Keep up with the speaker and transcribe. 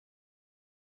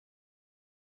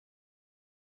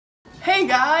Hey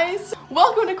guys!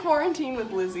 Welcome to Quarantine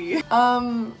with Lizzy.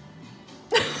 Whoa,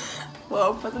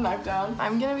 put the knife down.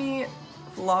 I'm gonna be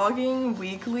vlogging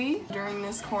weekly during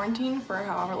this quarantine for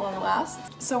however long it lasts.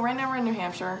 So right now we're in New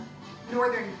Hampshire.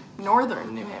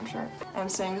 Northern New Hampshire. I'm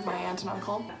staying with my aunt and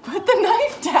uncle. Put the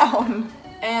knife down!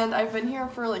 And I've been here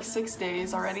for like 6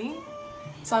 days already.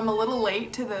 So I'm a little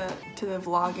late to the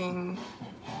vlogging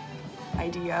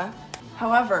idea.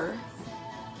 However,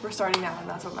 we're starting now and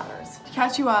that's what matters. To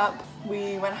catch you up,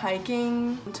 we went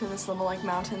hiking to this little like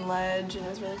mountain ledge and it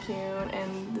was really cute.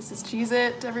 And this is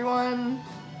Cheez-It, everyone.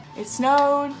 It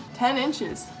snowed 10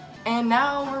 inches. And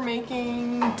now we're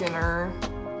making dinner.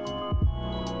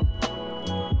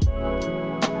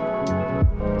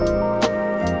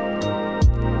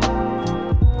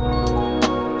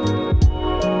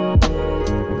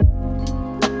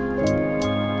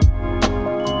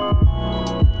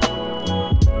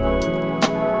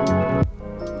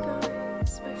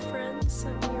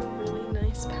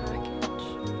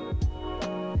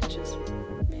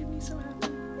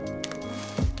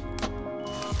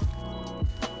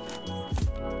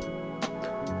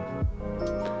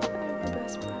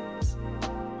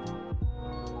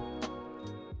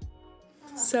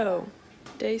 So,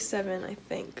 day 7, I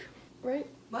think. Right?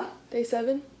 What? Day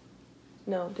 7?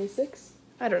 No, day 6?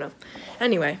 I don't know.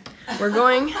 Anyway, we're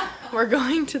going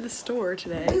to the store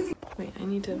today. Wait, I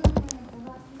need to. Oh,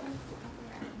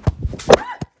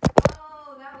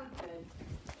 that was good.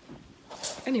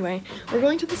 Anyway, we're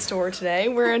going to the store today.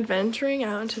 We're adventuring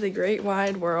out into the great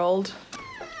wide world.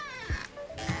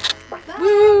 Bye.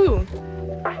 Woo!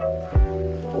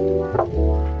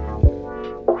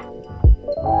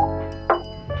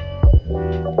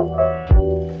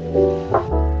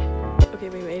 Okay,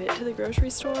 we made it to the grocery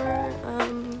store.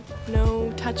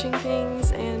 No touching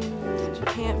things, and you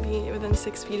can't be within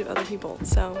 6 feet of other people.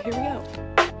 So here we go.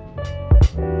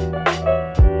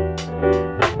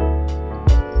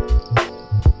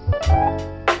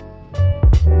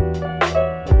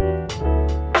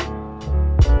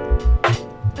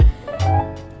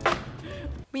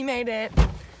 We made it.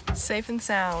 Safe and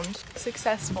sound.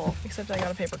 Successful. Except I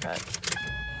got a paper cut.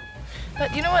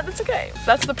 But you know what? That's okay.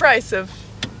 That's the price of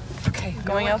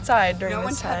going outside during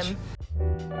this time.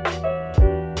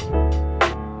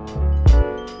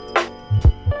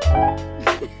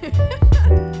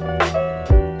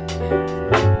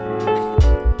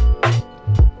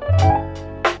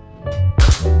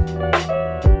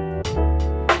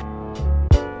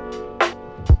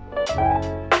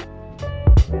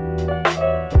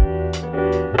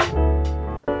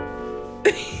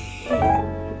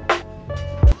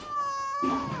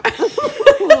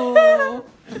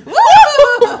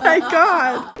 Oh my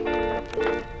god!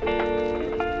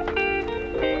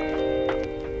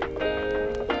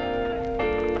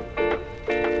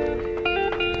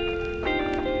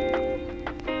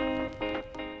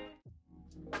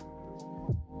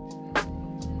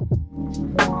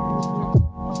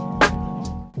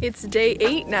 It's day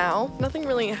 8 now. Nothing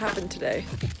really happened today.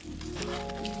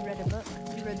 You read a book.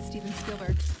 You read Steven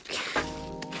Spielberg.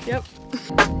 Yep.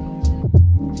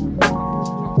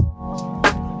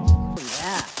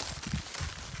 Yeah.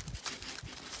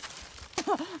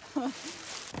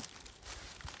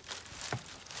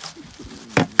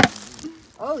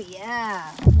 Oh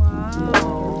yeah. Wow.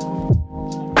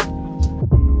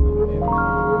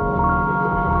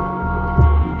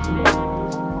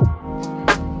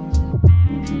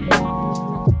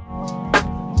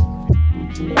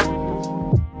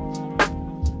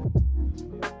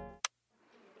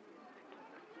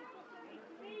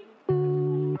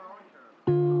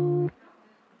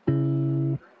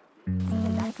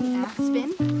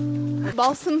 Aspen,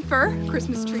 balsam fir,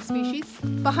 Christmas tree species.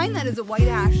 Behind that is a white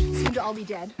ash, soon to all be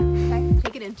dead. Okay,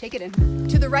 take it in, take it in.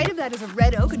 To the right of that is a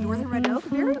red oak, a northern red oak,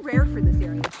 very rare for this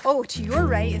area. Oh, to your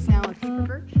right is now a paper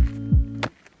birch.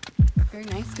 Very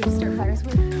nice, good to start fires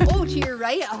with. Oh, to your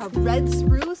right, a red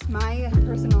spruce, my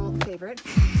personal favorite.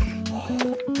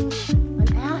 An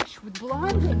ash with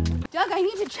blonde. Doug, I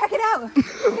need to check it out.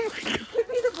 Give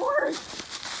me the board.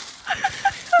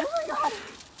 Oh my god.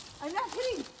 I'm not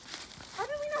kidding. How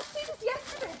did we not see this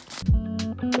yesterday?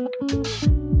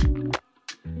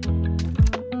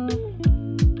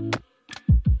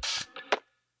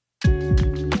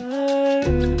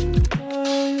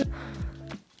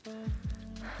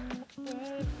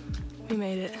 We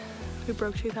made it. We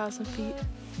broke 2,000 feet.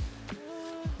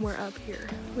 We're up here.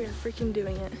 We are freaking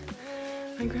doing it.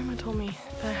 My grandma told me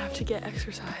that I have to get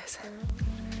exercise.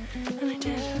 And I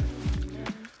did.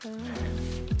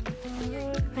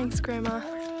 Thanks, Grandma.